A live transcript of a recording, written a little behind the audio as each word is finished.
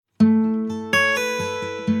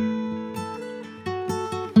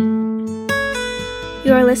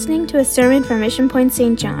You are listening to a sermon from Mission Point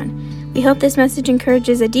St. John. We hope this message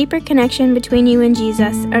encourages a deeper connection between you and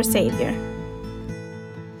Jesus, our Savior.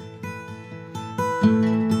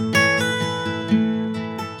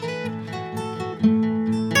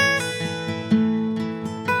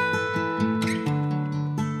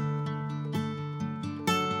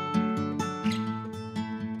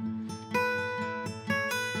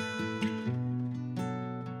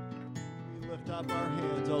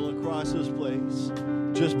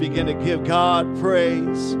 Begin to give God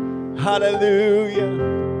praise. Hallelujah.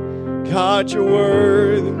 God, you're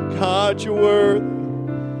worthy. God, you're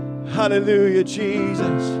worthy. Hallelujah,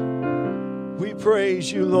 Jesus. We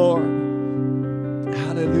praise you, Lord.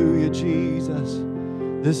 Hallelujah, Jesus.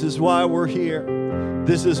 This is why we're here.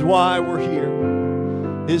 This is why we're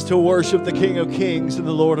here, is to worship the King of Kings and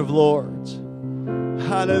the Lord of Lords.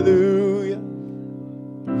 Hallelujah.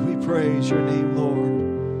 We praise your name, Lord.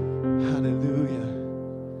 Hallelujah.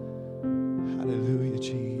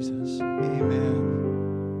 Jesus. Amen.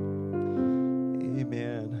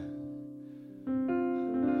 Amen.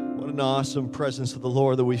 What an awesome presence of the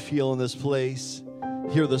Lord that we feel in this place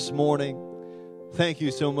here this morning. Thank you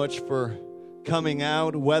so much for coming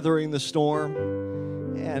out, weathering the storm,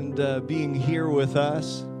 and being here with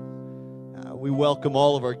us. We welcome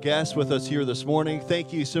all of our guests with us here this morning.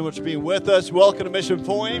 Thank you so much for being with us. Welcome to Mission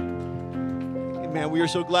Point. Amen. We are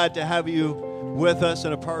so glad to have you with us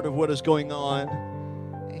and a part of what is going on.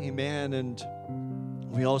 Amen. And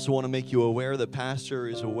we also want to make you aware that Pastor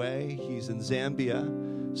is away. He's in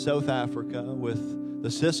Zambia, South Africa, with the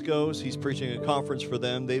Ciscos. He's preaching a conference for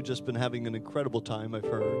them. They've just been having an incredible time, I've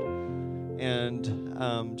heard.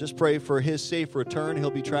 And just pray for his safe return. He'll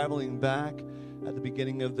be traveling back at the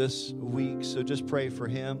beginning of this week. So just pray for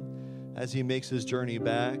him as he makes his journey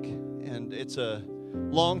back. And it's a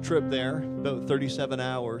long trip there, about 37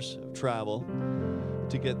 hours of travel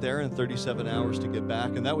to get there and 37 hours to get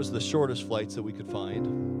back. And that was the shortest flights that we could find.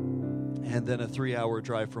 And then a 3-hour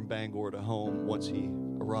drive from Bangor to home once he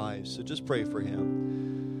arrives. So just pray for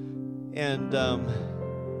him. And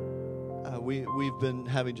we've been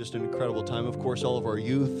having just an incredible time. Of course, all of our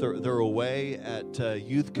youth, they're away at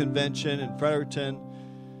youth convention in Fredericton.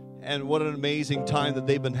 And what an amazing time that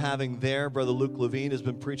they've been having there. Brother Luke Levine has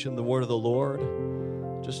been preaching the word of the Lord.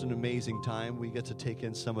 Just an amazing time. We get to take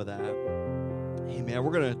in some of that. Amen.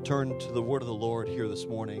 We're going to turn to the word of the Lord here this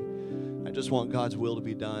morning. I just want God's will to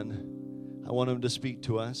be done. I want him to speak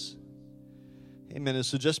to us. Amen. And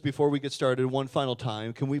so just before we get started, one final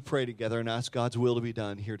time, can we pray together and ask God's will to be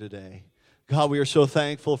done here today? God, we are so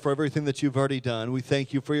thankful for everything that you've already done. We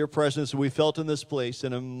thank you for your presence that we felt in this place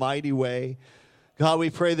in a mighty way. God, we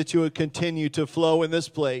pray that you would continue to flow in this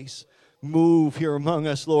place. Move here among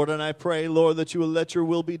us, Lord. And I pray, Lord, that you will let your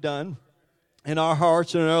will be done in our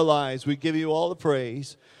hearts and in our lives. We give you all the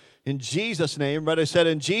praise. In Jesus' name. Everybody said,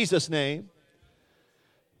 in Jesus' name.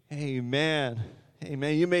 Amen.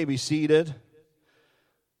 Amen. You may be seated.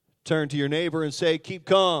 Turn to your neighbor and say, keep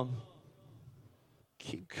calm.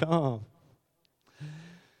 Keep calm.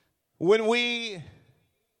 When we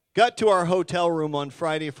got to our hotel room on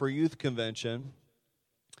Friday for youth convention,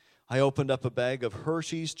 I opened up a bag of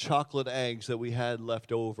Hershey's chocolate eggs that we had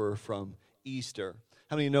left over from Easter.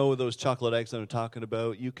 How many know those chocolate eggs that I'm talking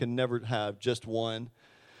about? You can never have just one.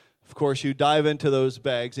 Of course, you dive into those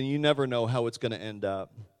bags and you never know how it's going to end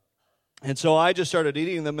up. And so I just started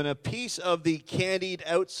eating them, and a piece of the candied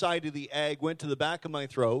outside of the egg went to the back of my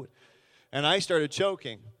throat, and I started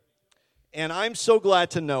choking. And I'm so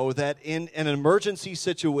glad to know that in an emergency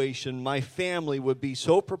situation, my family would be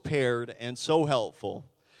so prepared and so helpful.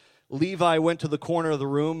 Levi went to the corner of the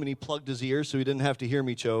room, and he plugged his ears so he didn't have to hear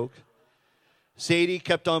me choke. Sadie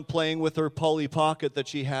kept on playing with her Polly Pocket that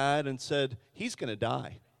she had and said, he's going to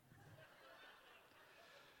die.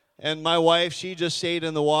 And my wife, she just stayed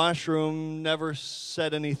in the washroom, never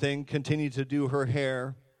said anything, continued to do her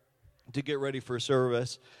hair to get ready for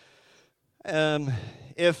service.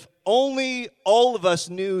 If only all of us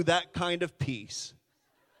knew that kind of peace,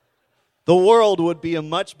 the world would be a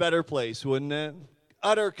much better place, wouldn't it?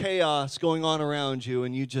 Utter chaos going on around you,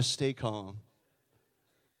 and you just stay calm.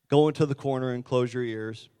 Go into the corner and close your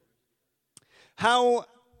ears. How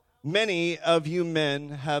many of you men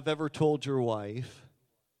have ever told your wife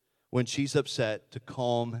when she's upset to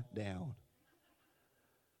calm down?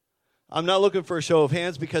 I'm not looking for a show of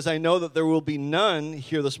hands because I know that there will be none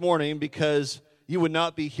here this morning because you would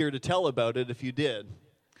not be here to tell about it if you did.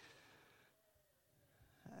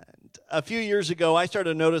 And a few years ago, I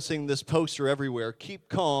started noticing this poster everywhere, keep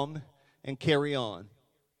calm and carry on.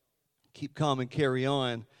 Keep calm and carry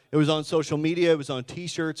on. It was on social media, it was on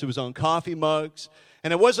t-shirts, it was on coffee mugs.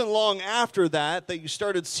 And it wasn't long after that you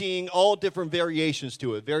started seeing all different variations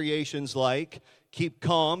to it. Variations like, keep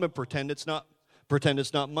calm and pretend it's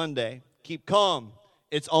not Monday. Keep calm,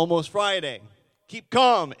 it's almost Friday. Keep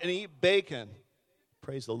calm and eat bacon.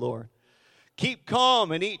 Praise the Lord. Keep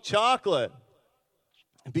calm and eat chocolate.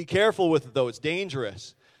 Be careful with it, though. It's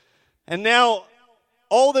dangerous. And now,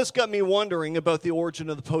 all this got me wondering about the origin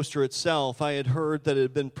of the poster itself. I had heard that it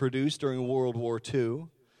had been produced during World War II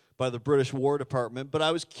by the British War Department, but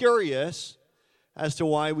I was curious as to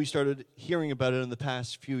why we started hearing about it in the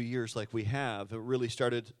past few years like we have. It really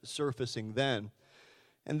started surfacing then.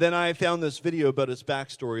 And then I found this video about its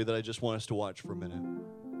backstory that I just want us to watch for a minute.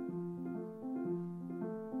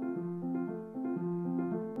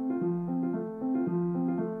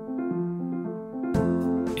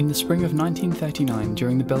 In the spring of 1939,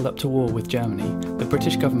 during the build-up to war with Germany, the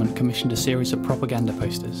British government commissioned a series of propaganda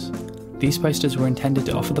posters. These posters were intended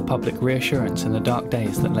to offer the public reassurance in the dark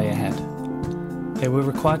days that lay ahead. They were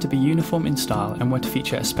required to be uniform in style and were to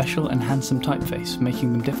feature a special and handsome typeface,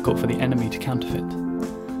 making them difficult for the enemy to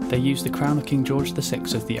counterfeit. They used the crown of King George VI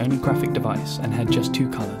as the only graphic device and had just 2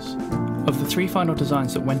 colours. Of the 3 final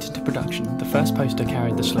designs that went into production, the first poster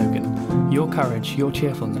carried the slogan, "Your courage, your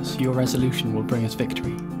cheerfulness, your resolution will bring us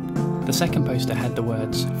victory." The second poster had the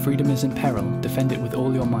words, "Freedom is in peril, defend it with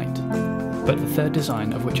all your might." But the third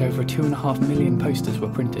design, of which over 2.5 million posters were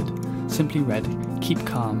printed, simply read, "Keep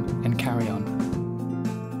calm and carry on."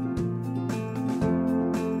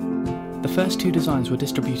 The first 2 designs were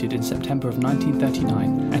distributed in September of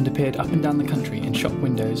 1939 and appeared up and down the country in shop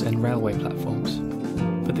windows and railway platforms.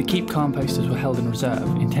 But the Keep Calm posters were held in reserve,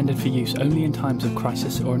 intended for use only in times of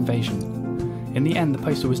crisis or invasion. In the end, the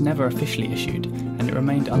poster was never officially issued, and it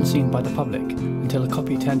remained unseen by the public until a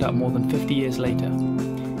copy turned up more than 50 years later.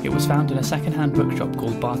 It was found in a second-hand bookshop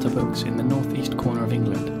called Barter Books in the northeast corner of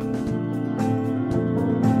England.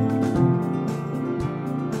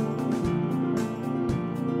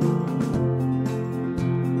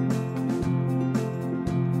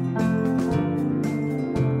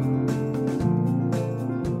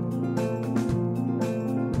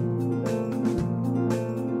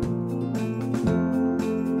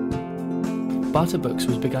 Barter Books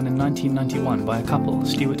was begun in 1991 by a couple,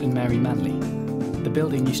 Stuart and Mary Manley. The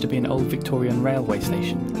building used to be an old Victorian railway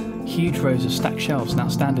station. Huge rows of stacked shelves now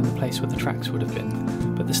stand in the place where the tracks would have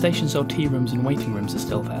been, but the station's old tea rooms and waiting rooms are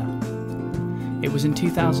still there. It was in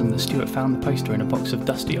 2000 that Stuart found the poster in a box of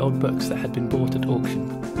dusty old books that had been bought at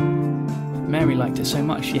auction. Mary liked it so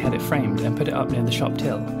much she had it framed and put it up near the shop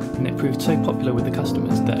till, and it proved so popular with the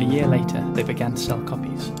customers that a year later they began to sell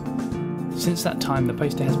copies. Since that time, the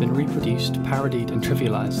poster has been reproduced, parodied and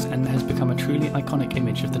trivialised, and has become a truly iconic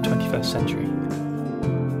image of the 21st century.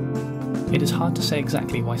 It is hard to say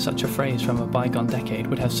exactly why such a phrase from a bygone decade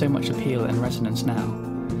would have so much appeal and resonance now.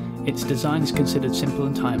 Its design is considered simple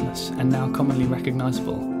and timeless, and now commonly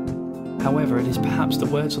recognisable. However, it is perhaps the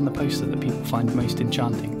words on the poster that people find most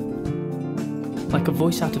enchanting. Like a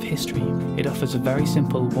voice out of history, it offers a very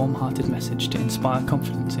simple, warm-hearted message to inspire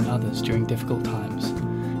confidence in others during difficult times,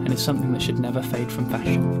 and is something that should never fade from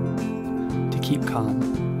fashion. To keep calm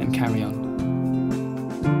and carry on.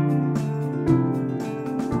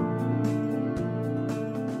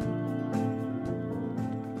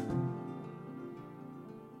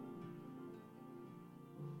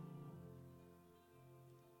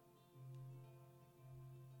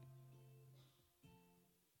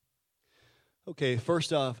 Okay,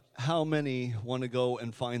 first off, how many want to go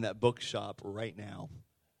and find that bookshop right now?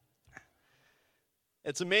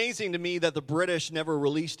 It's amazing to me that the British never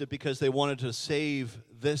released it because they wanted to save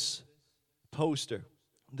this poster,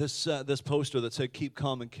 this poster that said, "Keep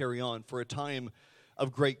calm and carry on," for a time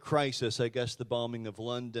of great crisis. I guess the bombing of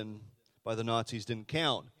London by the Nazis didn't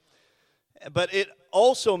count. But it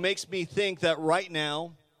also makes me think that right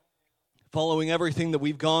now, following everything that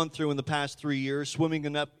we've gone through in the past 3 years, swimming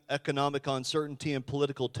in economic uncertainty and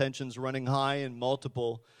political tensions running high in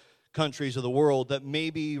multiple countries of the world, that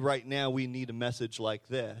maybe right now we need a message like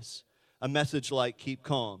this, a message like "Keep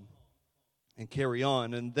calm and carry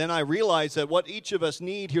on." And then I realized that what each of us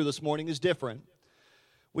need here this morning is different.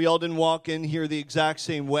 We all didn't walk in here the exact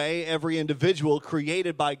same way. Every individual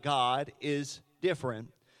created by God is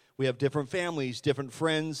different. We have different families, different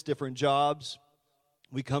friends, different jobs.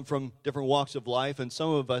 We come from different walks of life, and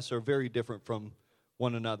some of us are very different from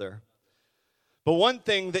one another. But one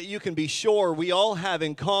thing that you can be sure we all have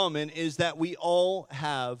in common is that we all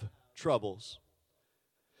have troubles.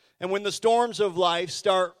 And when the storms of life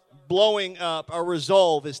start blowing up, our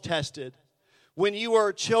resolve is tested. When you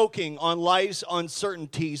are choking on life's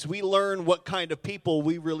uncertainties, we learn what kind of people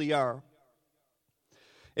we really are.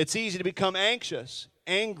 It's easy to become anxious,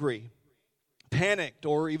 angry, panicked,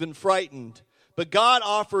 or even frightened. But God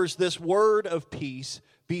offers this word of peace: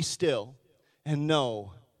 be still and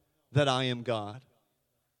know that I am God.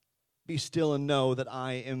 Be still and know that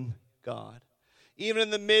I am God. Even in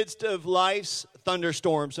the midst of life's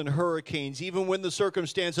thunderstorms and hurricanes, even when the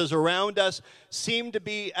circumstances around us seem to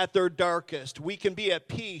be at their darkest, we can be at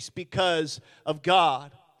peace because of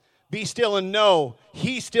God. Be still and know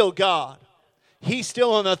He's still God. He's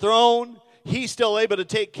still on the throne. He's still able to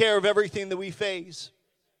take care of everything that we face.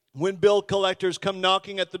 When bill collectors come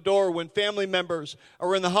knocking at the door, when family members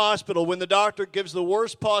are in the hospital, when the doctor gives the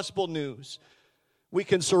worst possible news, we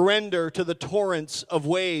can surrender to the torrents of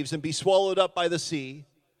waves and be swallowed up by the sea,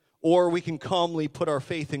 or we can calmly put our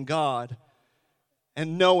faith in God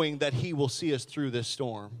and knowing that He will see us through this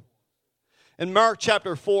storm. In Mark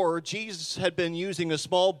chapter 4, Jesus had been using a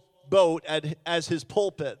small boat as his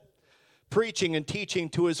pulpit, preaching and teaching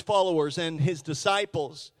to his followers and his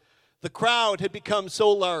disciples. The crowd had become so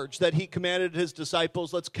large that he commanded his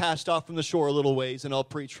disciples, let's cast off from the shore a little ways and I'll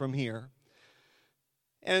preach from here.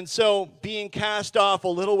 And so, being cast off a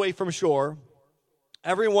little way from shore,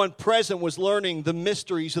 everyone present was learning the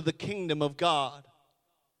mysteries of the kingdom of God.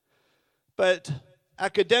 But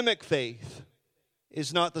academic faith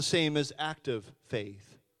is not the same as active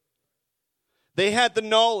faith. They had the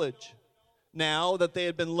knowledge now that they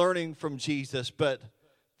had been learning from Jesus, but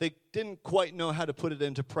they didn't quite know how to put it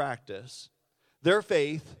into practice. Their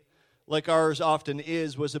faith, like ours often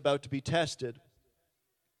is, was about to be tested.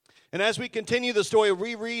 And as we continue the story,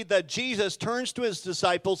 we read that Jesus turns to his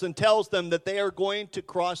disciples and tells them that they are going to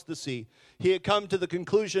cross the sea. He had come to the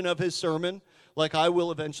conclusion of his sermon, like I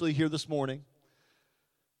will eventually hear this morning.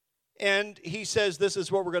 And he says, this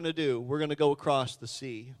is what we're going to do. We're going to go across the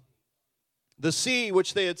sea. The sea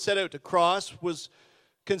which they had set out to cross was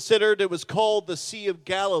it was called the Sea of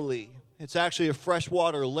Galilee. It's actually a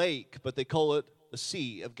freshwater lake, but they call it the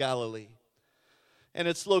Sea of Galilee. And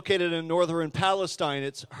it's located in northern Palestine.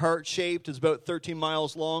 It's heart-shaped. It's about 13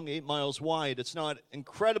 miles long, 8 miles wide. It's not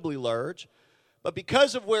incredibly large, but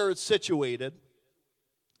because of where it's situated,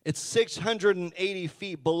 it's 680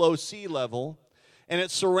 feet below sea level, and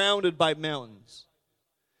it's surrounded by mountains.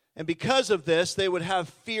 And because of this, they would have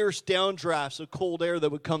fierce downdrafts of cold air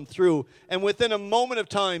that would come through. And within a moment of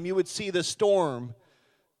time, you would see the storm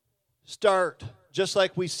start, just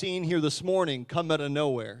like we've seen here this morning, come out of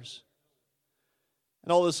nowheres.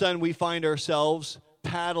 And all of a sudden, we find ourselves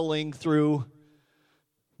paddling through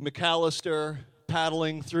McAllister,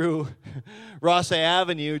 paddling through Rosse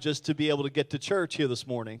Avenue just to be able to get to church here this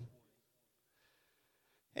morning.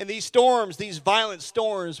 And these storms, these violent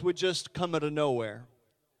storms, would just come out of nowhere.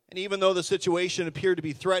 And even though the situation appeared to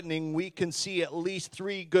be threatening, we can see at least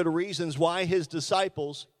 3 good reasons why his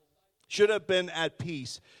disciples should have been at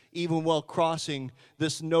peace, even while crossing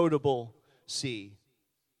this notable sea.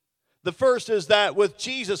 The first is that with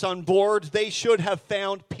Jesus on board, they should have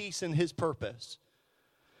found peace in his purpose.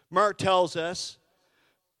 Mark tells us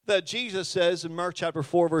that Jesus says in Mark chapter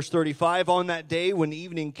 4, verse 35, on that day when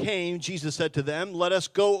evening came, Jesus said to them, let us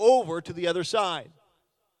go over to the other side.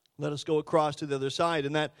 Let us go across to the other side.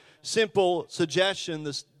 And that simple suggestion,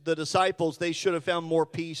 the disciples, they should have found more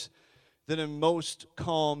peace than in most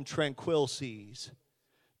calm, tranquil seas.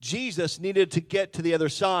 Jesus needed to get to the other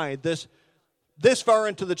side. This far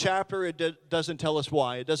into the chapter, it doesn't tell us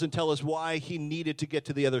why. It doesn't tell us why he needed to get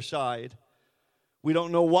to the other side. We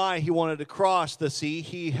don't know why he wanted to cross the sea.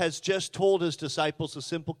 He has just told his disciples a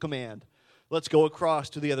simple command. Let's go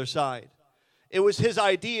across to the other side. It was his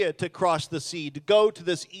idea to cross the sea, to go to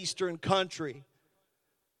this eastern country.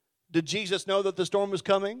 Did Jesus know that the storm was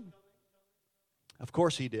coming? Of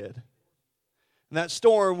course he did. And that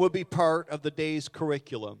storm would be part of the day's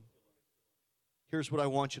curriculum. Here's what I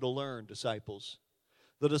want you to learn, disciples.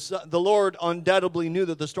 The Lord undoubtedly knew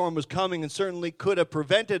that the storm was coming and certainly could have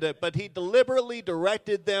prevented it, but he deliberately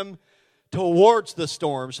directed them towards the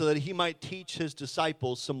storm so that he might teach his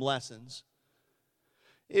disciples some lessons.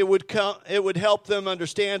 It would help them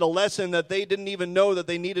understand a lesson that they didn't even know that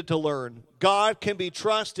they needed to learn. God can be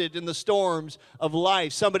trusted in the storms of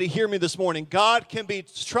life. Somebody hear me this morning. God can be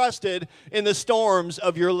trusted in the storms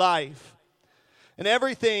of your life. And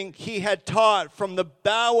everything he had taught from the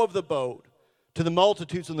bow of the boat to the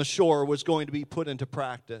multitudes on the shore was going to be put into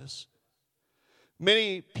practice.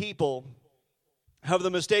 Many people have the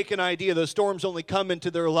mistaken idea that storms only come into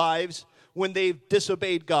their lives when they've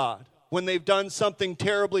disobeyed God, when they've done something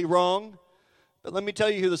terribly wrong. But let me tell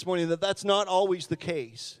you here this morning that that's not always the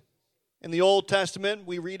case. In the Old Testament,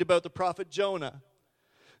 we read about the prophet Jonah.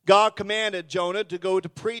 God commanded Jonah to go to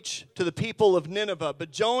preach to the people of Nineveh.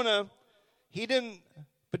 But Jonah, he didn't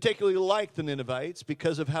particularly like the Ninevites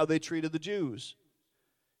because of how they treated the Jews.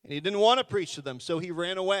 And he didn't want to preach to them, so he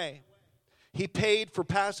ran away. He paid for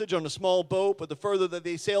passage on a small boat, but the further that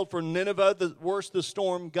they sailed from Nineveh, the worse the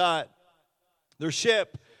storm got. Their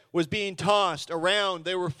ship was being tossed around.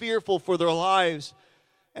 They were fearful for their lives,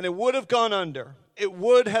 and it would have gone under. It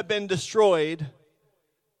would have been destroyed.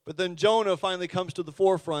 But then Jonah finally comes to the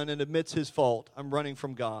forefront and admits his fault. I'm running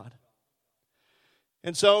from God.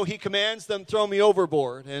 And so he commands them, throw me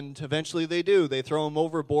overboard. And eventually they do. They throw him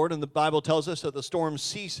overboard, and the Bible tells us that the storm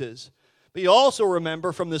ceases. But you also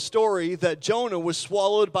remember from the story that Jonah was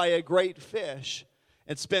swallowed by a great fish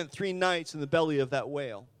and spent 3 nights in the belly of that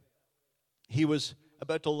whale. He was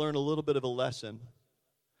about to learn a little bit of a lesson.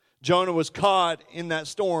 Jonah was caught in that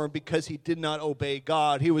storm because he did not obey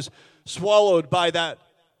God. He was swallowed by that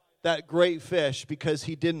great fish because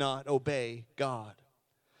he did not obey God.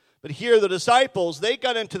 But here the disciples, they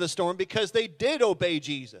got into the storm because they did obey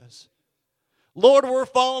Jesus. Lord, we're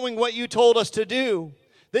following what you told us to do.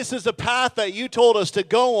 This is the path that you told us to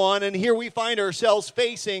go on, and here we find ourselves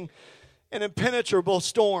facing an impenetrable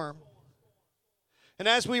storm. And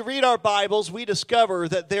as we read our Bibles, we discover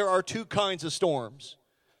that there are 2 kinds of storms.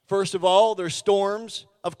 First of all, there's storms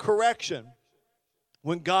of correction,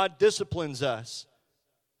 when God disciplines us.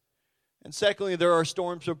 And secondly, there are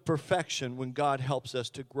storms of perfection when God helps us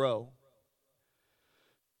to grow.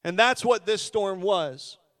 And that's what this storm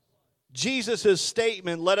was. Jesus'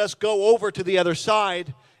 statement, let us go over to the other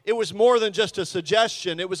side, it was more than just a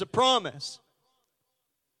suggestion, it was a promise.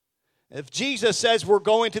 If Jesus says we're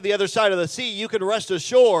going to the other side of the sea, you can rest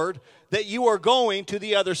assured that you are going to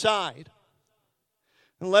the other side.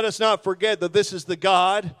 And let us not forget that this is the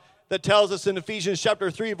God that tells us in Ephesians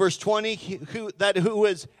chapter 3, verse 20, who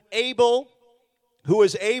is able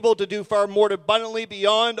to do far more abundantly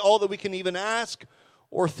beyond all that we can even ask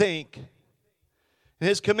or think. And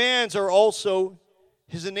his commands are also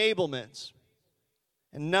his enablements.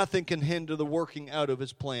 And nothing can hinder the working out of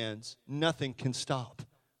his plans. Nothing can stop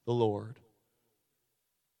the Lord.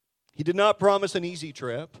 He did not promise an easy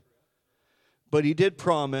trip, but he did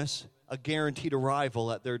promise a guaranteed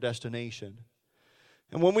arrival at their destination.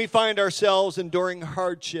 And when we find ourselves enduring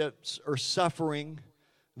hardships or suffering,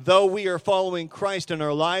 though we are following Christ in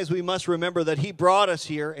our lives, we must remember that he brought us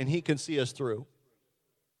here and he can see us through.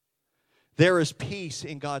 There is peace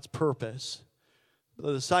in God's purpose.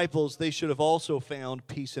 The disciples, they should have also found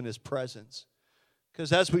peace in his presence.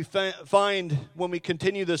 Because as we find when we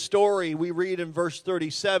continue the story, we read in verse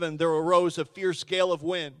 37, there arose a fierce gale of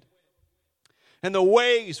wind, and the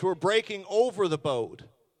waves were breaking over the boat.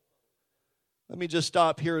 Let me just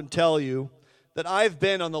stop here and tell you that I've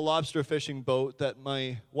been on the lobster fishing boat that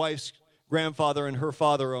my wife's grandfather and her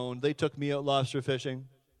father owned. They took me out lobster fishing.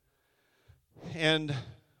 And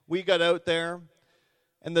we got out there,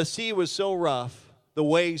 and the sea was so rough, the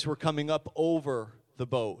waves were coming up over the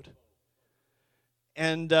boat.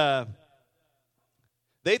 And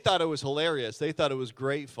they thought it was hilarious. They thought it was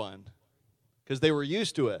great fun because they were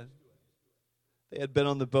used to it. They had been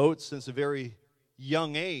on the boat since a very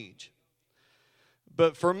young age.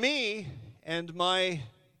 But for me and my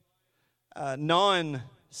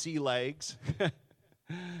non-sea legs,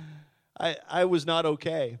 I was not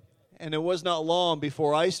okay. And it was not long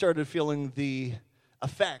before I started feeling the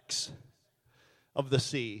effects of the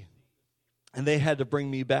sea. And they had to bring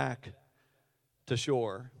me back to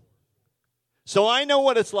shore. So I know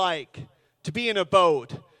what it's like to be in a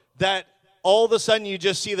boat that all of a sudden you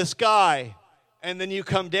just see the sky, and then you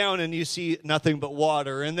come down and you see nothing but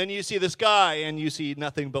water, and then you see the sky and you see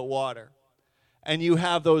nothing but water. And you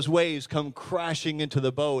have those waves come crashing into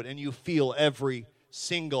the boat, and you feel every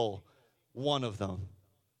single one of them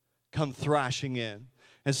come thrashing in.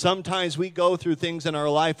 And sometimes we go through things in our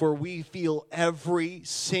life where we feel every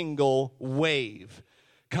single wave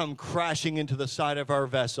come crashing into the side of our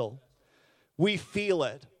vessel. We feel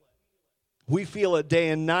it. We feel it day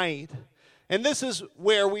and night. And this is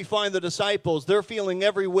where we find the disciples. They're feeling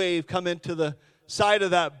every wave come into the side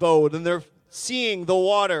of that boat, and they're seeing the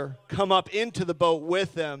water come up into the boat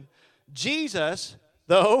with them. Jesus,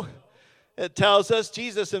 though, it tells us,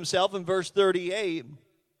 Jesus himself in verse 38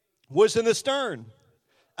 was in the stern,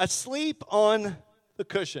 asleep on the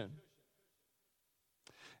cushion.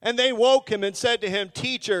 And they woke him and said to him,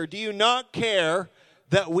 "Teacher, do you not care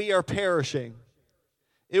that we are perishing?"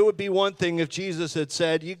 It would be one thing if Jesus had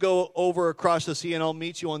said, "You go over across the sea and I'll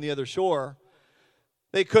meet you on the other shore."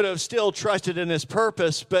 They could have still trusted in his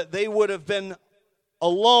purpose, but they would have been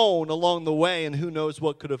alone along the way, and who knows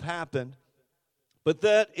what could have happened. But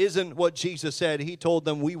that isn't what Jesus said. He told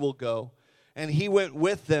them, we will go. And he went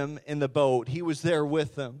with them in the boat. He was there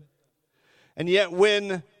with them. And yet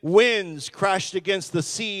when winds crashed against the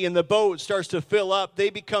sea and the boat starts to fill up, they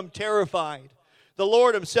become terrified. The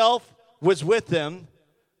Lord himself was with them,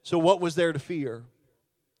 so what was there to fear?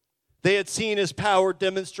 They had seen his power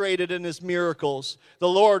demonstrated in his miracles. The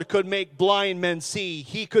Lord could make blind men see.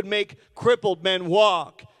 He could make crippled men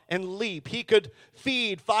walk and leap. He could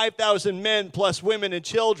feed 5,000 men plus women and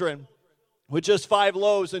children with just 5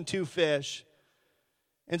 loaves and 2 fish.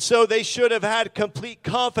 And so they should have had complete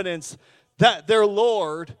confidence that their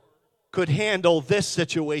Lord could handle this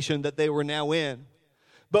situation that they were now in.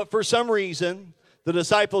 But for some reason, the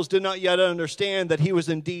disciples did not yet understand that he was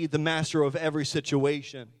indeed the master of every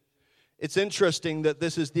situation. It's interesting that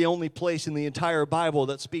this is the only place in the entire Bible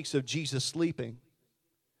that speaks of Jesus sleeping.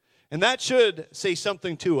 And that should say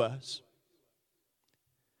something to us.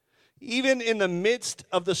 Even in the midst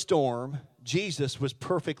of the storm, Jesus was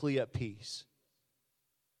perfectly at peace.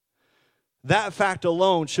 That fact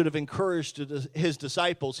alone should have encouraged his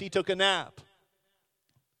disciples. He took a nap.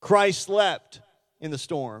 Christ slept in the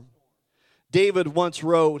storm. David once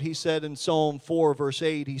wrote, he said in Psalm 4, verse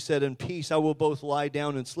 8, he said, in peace I will both lie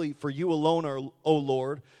down and sleep, for you alone are, O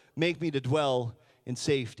Lord, make me to dwell in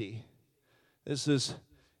safety.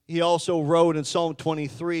 He also wrote in Psalm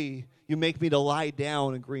 23, you make me to lie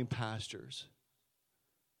down in green pastures.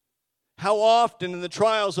 How often in the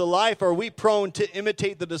trials of life are we prone to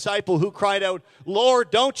imitate the disciple who cried out,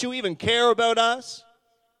 Lord, don't you even care about us?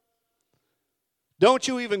 Don't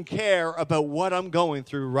you even care about what I'm going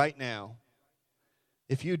through right now?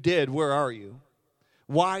 If you did, where are you?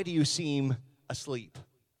 Why do you seem asleep?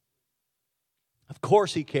 Of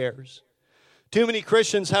course he cares. Too many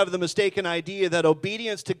Christians have the mistaken idea that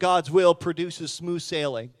obedience to God's will produces smooth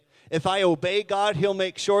sailing. If I obey God, he'll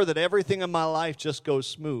make sure that everything in my life just goes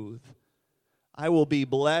smooth. I will be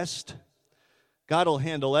blessed. God will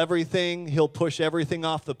handle everything. He'll push everything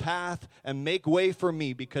off the path and make way for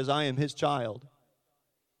me because I am his child.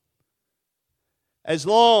 As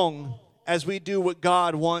long as we do what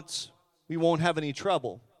God wants, we won't have any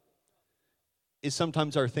trouble, is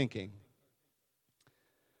sometimes our thinking.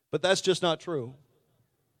 But that's just not true.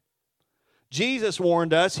 Jesus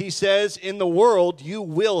warned us. He says, in the world you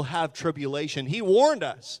will have tribulation. He warned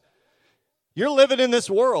us. You're living in this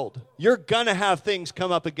world. You're going to have things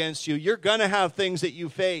come up against you. You're going to have things that you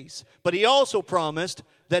face. But he also promised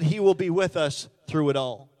that he will be with us through it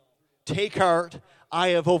all. Take heart, I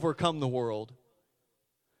have overcome the world.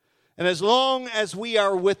 And as long as we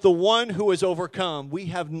are with the one who has overcome, we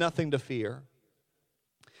have nothing to fear.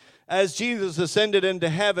 As Jesus ascended into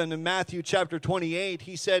heaven in Matthew chapter 28,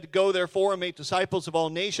 he said, go therefore and make disciples of all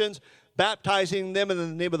nations, baptizing them in the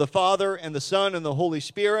name of the Father and the Son and the Holy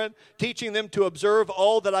Spirit, teaching them to observe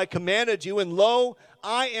all that I commanded you. And lo,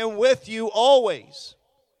 I am with you always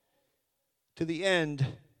to the end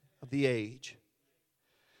of the age.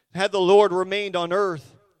 Had the Lord remained on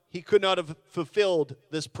earth, he could not have fulfilled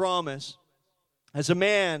this promise. As a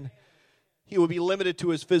man, he would be limited to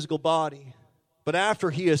his physical body. But after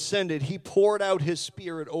he ascended, he poured out his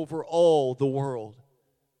Spirit over all the world.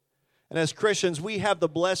 And as Christians, we have the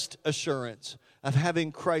blessed assurance of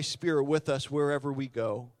having Christ's Spirit with us wherever we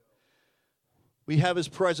go. We have his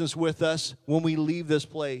presence with us when we leave this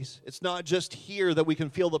place. It's not just here that we can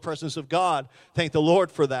feel the presence of God. Thank the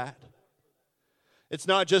Lord for that. It's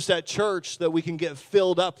not just at church that we can get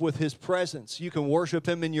filled up with his presence. You can worship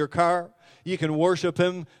him in your car. You can worship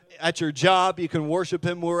him at your job. You can worship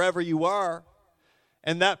him wherever you are.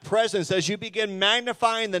 And that presence, as you begin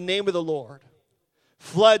magnifying the name of the Lord,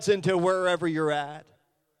 floods into wherever you're at.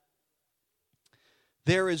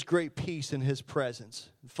 There is great peace in his presence.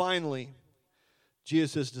 And finally,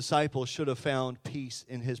 Jesus' disciples should have found peace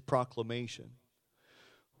in his proclamation.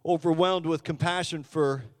 Overwhelmed with compassion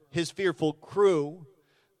for his fearful crew,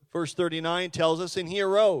 verse 39 tells us, and he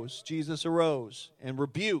arose, Jesus arose, and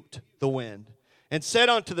rebuked the wind, and said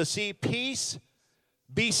unto the sea, peace,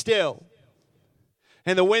 be still.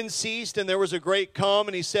 And the wind ceased, and there was a great calm,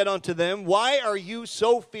 and he said unto them, why are you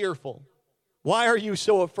so fearful? Why are you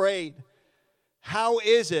so afraid? How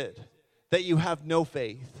is it that you have no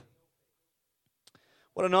faith?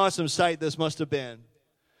 What an awesome sight this must have been.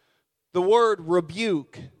 The word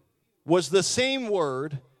rebuke was the same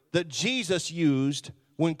word that Jesus used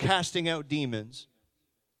when casting out demons.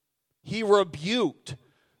 He rebuked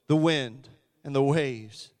the wind and the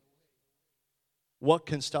waves. What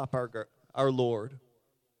can stop our Lord?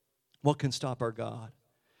 What can stop our God?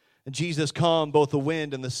 And Jesus calmed both the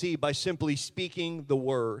wind and the sea by simply speaking the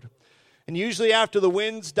word. And usually after the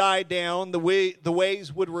winds died down, the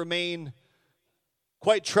waves would remain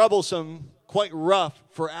quite troublesome, quite rough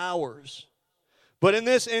for hours. But in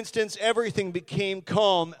this instance, everything became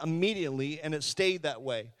calm immediately, and it stayed that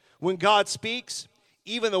way. When God speaks,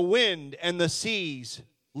 even the wind and the seas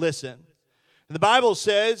listen. And the Bible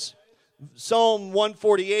says, Psalm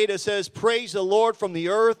 148, it says, "Praise the Lord from the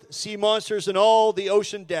earth, sea monsters and all the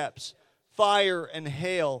ocean depths, fire and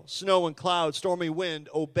hail, snow and cloud, stormy wind,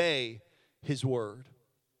 obey his word."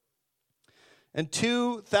 And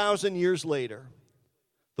 2,000 years later,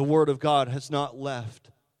 the word of God has not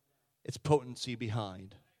left its potency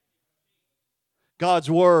behind. God's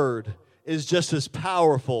word is just as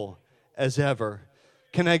powerful as ever.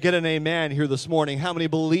 Can I get an amen here this morning? How many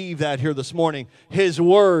believe that here this morning? His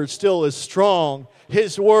word still is strong.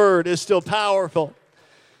 His word is still powerful.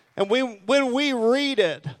 And when we read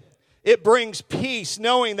it, it brings peace,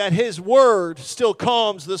 knowing that his word still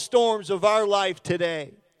calms the storms of our life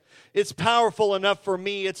today. It's powerful enough for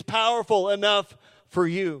me. It's powerful enough for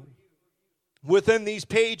you. Within these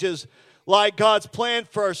pages lie God's plan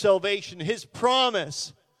for our salvation, his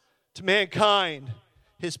promise to mankind,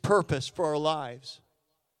 his purpose for our lives.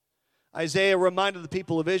 Isaiah reminded the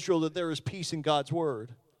people of Israel that there is peace in God's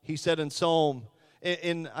word. He said in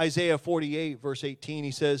Isaiah 48, verse 18,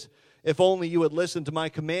 he says, "If only you would listen to my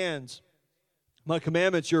commandments,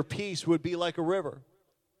 your peace would be like a river,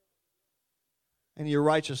 and your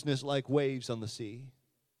righteousness like waves on the sea."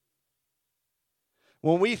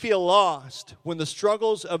 When we feel lost, when the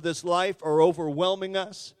struggles of this life are overwhelming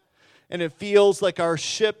us, and it feels like our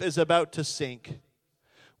ship is about to sink,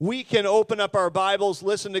 we can open up our Bibles,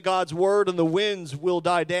 listen to God's word, and the winds will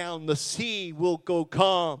die down. The sea will go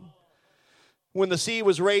calm. When the sea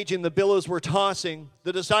was raging, the billows were tossing.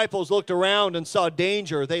 The disciples looked around and saw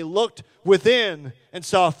danger. They looked within and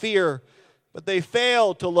saw fear, but they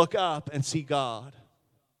failed to look up and see God.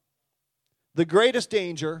 The greatest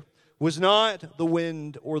danger was not the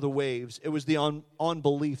wind or the waves. It was the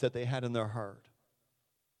unbelief that they had in their heart.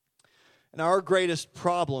 And our greatest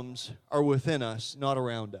problems are within us, not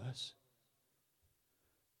around us.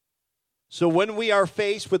 So when we are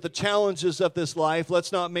faced with the challenges of this life,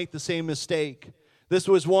 let's not make the same mistake. This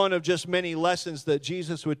was one of just many lessons that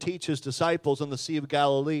Jesus would teach his disciples on the Sea of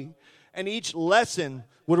Galilee. And each lesson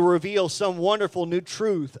would reveal some wonderful new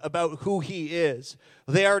truth about who he is.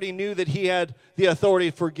 They already knew that he had the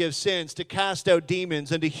authority to forgive sins, to cast out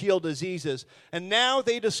demons, and to heal diseases. And now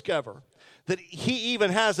they discover that he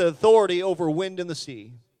even has authority over wind and the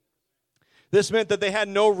sea. This meant that they had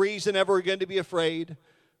no reason ever again to be afraid,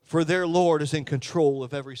 for their Lord is in control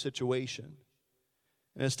of every situation.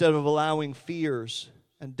 And instead of allowing fears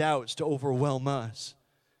and doubts to overwhelm us,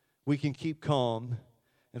 we can keep calm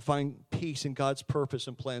and find peace in God's purpose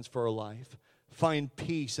and plans for our life. Find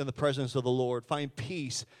peace in the presence of the Lord. Find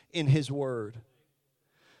peace in his word.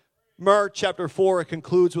 Mark chapter 4, it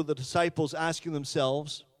concludes with the disciples asking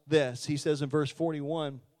themselves this. He says in verse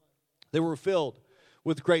 41, "They were filled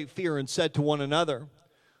with great fear and said to one another,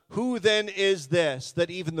 'Who then is this that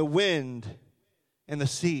even the wind and the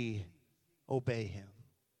sea obey him?'"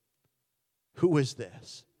 Who is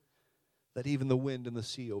this that even the wind and the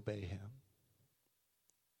sea obey him?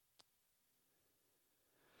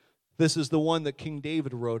 This is the one that King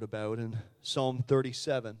David wrote about in Psalm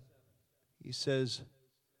 37. He says,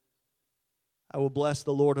 "I will bless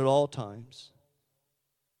the Lord at all times.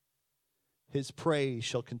 His praise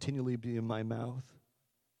shall continually be in my mouth.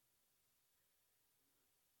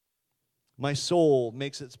 My soul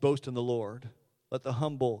makes its boast in the Lord. Let the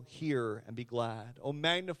humble hear and be glad. Oh,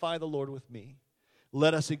 magnify the Lord with me.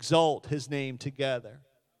 Let us exalt his name together.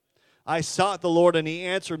 I sought the Lord, and he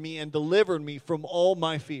answered me and delivered me from all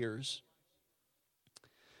my fears."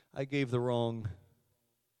 I gave the wrong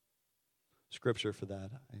scripture for that.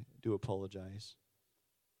 I do apologize.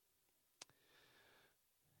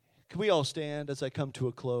 Can we all stand as I come to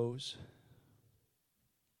a close?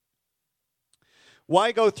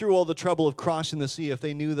 Why go through all the trouble of crossing the sea if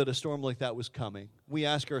they knew that a storm like that was coming? We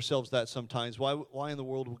ask ourselves that sometimes. Why in the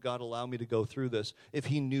world would God allow me to go through this if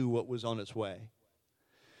he knew what was on its way?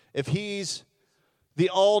 If he's the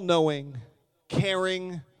all-knowing,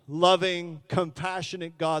 caring, loving,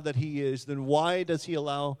 compassionate God that he is, then why does he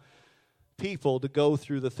allow people to go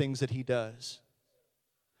through the things that he does?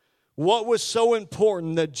 What was so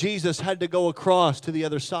important that Jesus had to go across to the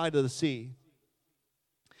other side of the sea?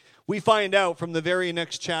 We find out from the very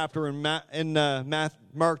next chapter in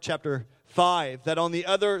Mark chapter 5 that on the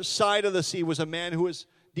other side of the sea was a man who was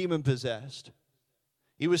demon-possessed.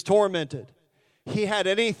 He was tormented. He had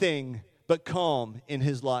anything but calm in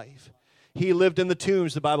his life. He lived in the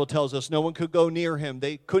tombs, the Bible tells us. No one could go near him.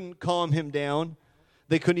 They couldn't calm him down.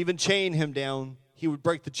 They couldn't even chain him down. He would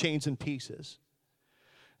break the chains in pieces.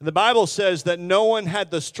 And the Bible says that no one had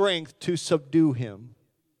the strength to subdue him.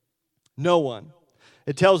 No one.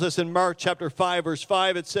 It tells us in Mark chapter 5, verse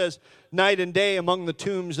 5, it says, night and day among the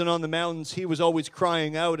tombs and on the mountains, he was always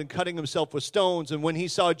crying out and cutting himself with stones. And when he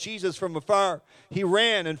saw Jesus from afar, he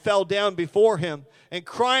ran and fell down before him. And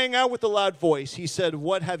crying out with a loud voice, he said,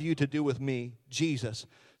 what have you to do with me, Jesus,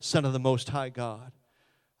 Son of the Most High God?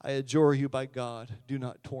 I adjure you by God, do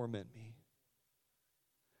not torment me.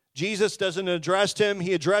 Jesus doesn't address him.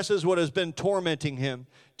 He addresses what has been tormenting him,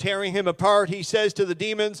 tearing him apart. He says to the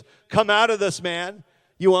demons, come out of this man,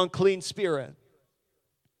 you unclean spirit.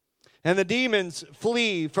 And the demons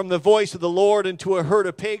flee from the voice of the Lord into a herd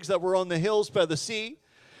of pigs that were on the hills by the sea,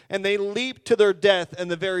 and they leaped to their death in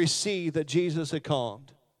the very sea that Jesus had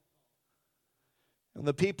calmed. And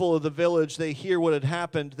the people of the village, they hear what had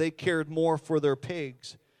happened. They cared more for their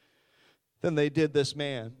pigs than they did this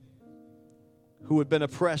man who had been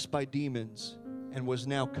oppressed by demons and was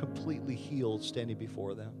now completely healed standing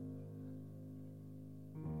before them.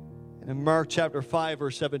 And in Mark chapter 5,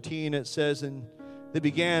 verse 17, it says, and they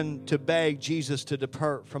began to beg Jesus to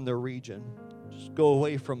depart from their region. Just go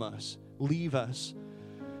away from us. Leave us.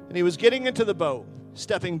 And he was getting into the boat,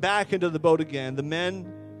 stepping back into the boat again. The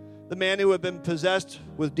man who had been possessed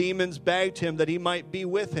with demons begged him that he might be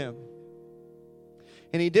with him.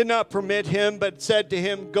 And he did not permit him, but said to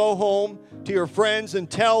him, go home to your friends and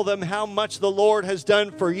tell them how much the Lord has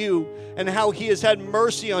done for you and how he has had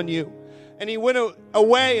mercy on you. And he went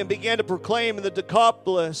away and began to proclaim in the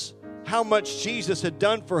Decapolis how much Jesus had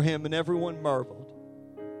done for him, and everyone marveled.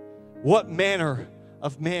 What manner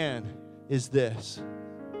of man is this,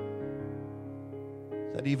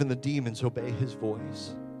 that even the demons obey his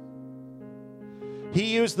voice?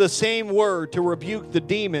 He used the same word to rebuke the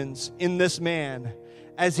demons in this man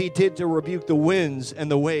as he did to rebuke the winds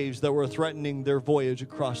and the waves that were threatening their voyage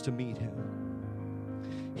across to meet him.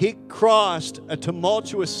 He crossed a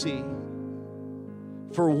tumultuous sea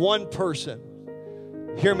for one person.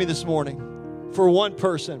 Hear me this morning. For one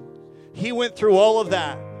person. He went through all of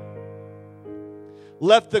that.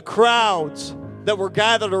 Left the crowds that were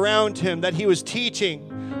gathered around him that he was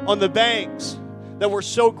teaching on the banks that were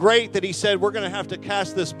so great that he said, we're going to have to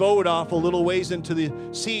cast this boat off a little ways into the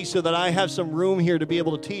sea so that I have some room here to be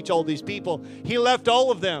able to teach all these people. He left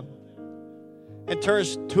all of them and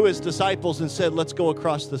turns to his disciples and said, let's go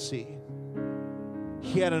across the sea.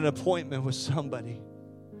 He had an appointment with somebody.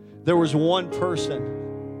 There was one person.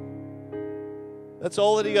 That's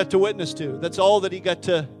all that he got to witness to. That's all that he got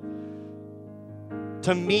to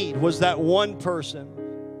meet was that one person.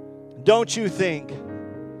 Don't you think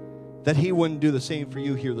that he wouldn't do the same for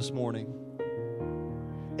you here this morning?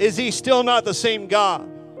 Is he still not the same God?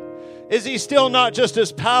 Is he still not just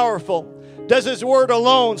as powerful? Does his word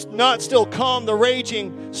alone not still calm the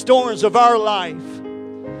raging storms of our life?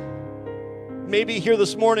 Maybe here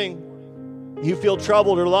this morning you feel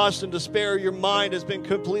troubled or lost in despair. Your mind has been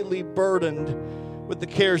completely burdened with the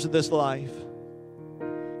cares of this life.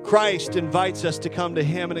 Christ invites us to come to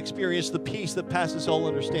him and experience the peace that passes all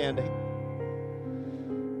understanding.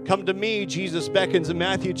 Come to me, Jesus beckons in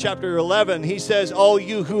Matthew chapter 11. He says, all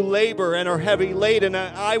you who labor and are heavy laden,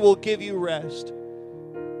 I will give you rest.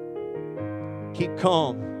 Keep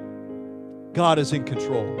calm. God is in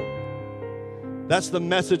control. That's the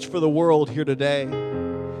message for the world here today.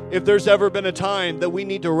 If there's ever been a time that we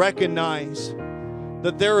need to recognize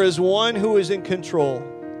that there is one who is in control,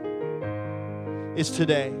 it's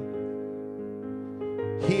today.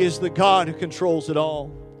 He is the God who controls it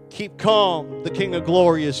all. Keep calm. The King of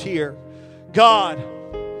Glory is here. God,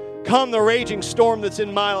 calm the raging storm that's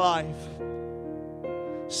in my life.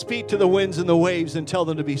 Speak to the winds and the waves and tell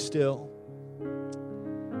them to be still.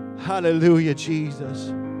 Hallelujah,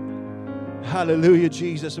 Jesus. Hallelujah,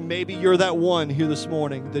 Jesus. And maybe you're that one here this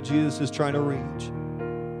morning that Jesus is trying to reach.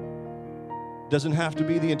 Doesn't have to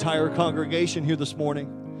be the entire congregation here this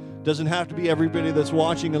morning. Doesn't have to be everybody that's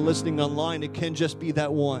watching and listening online. It can just be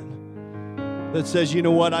that one that says, you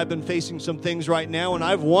know what, I've been facing some things right now and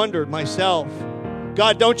I've wondered myself,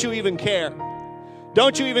 God, don't you even care?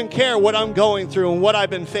 Don't you even care what I'm going through and what I've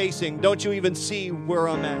been facing? Don't you even see where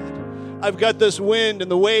I'm at? I've got this wind and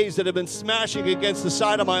the waves that have been smashing against the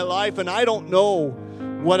side of my life and I don't know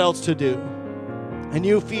what else to do. And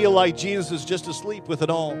you feel like Jesus is just asleep with it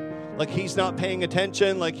all, like he's not paying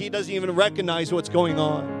attention, like he doesn't even recognize what's going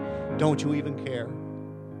on. Don't you even care?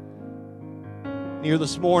 Here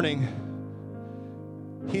this morning,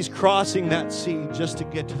 he's crossing that sea just to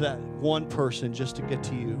get to that one person, just to get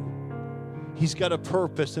to you. He's got a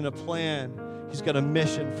purpose and a plan. He's got a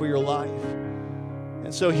mission for your life.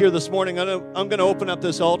 And so here this morning, I'm going to open up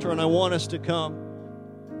this altar and I want us to come.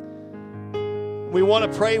 We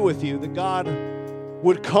want to pray with you that God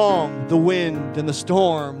would calm the wind and the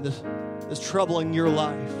storm that's troubling your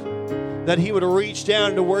life. That He would reach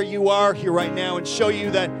down to where you are here right now and show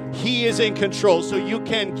you that He is in control so you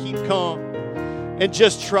can keep calm and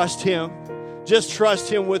just trust Him. Just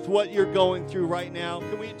trust Him with what you're going through right now.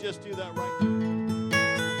 Can we just do that right now?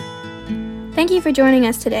 Thank you for joining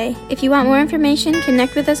us today. If you want more information,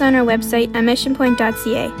 connect with us on our website at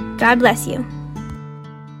missionpoint.ca. God bless you.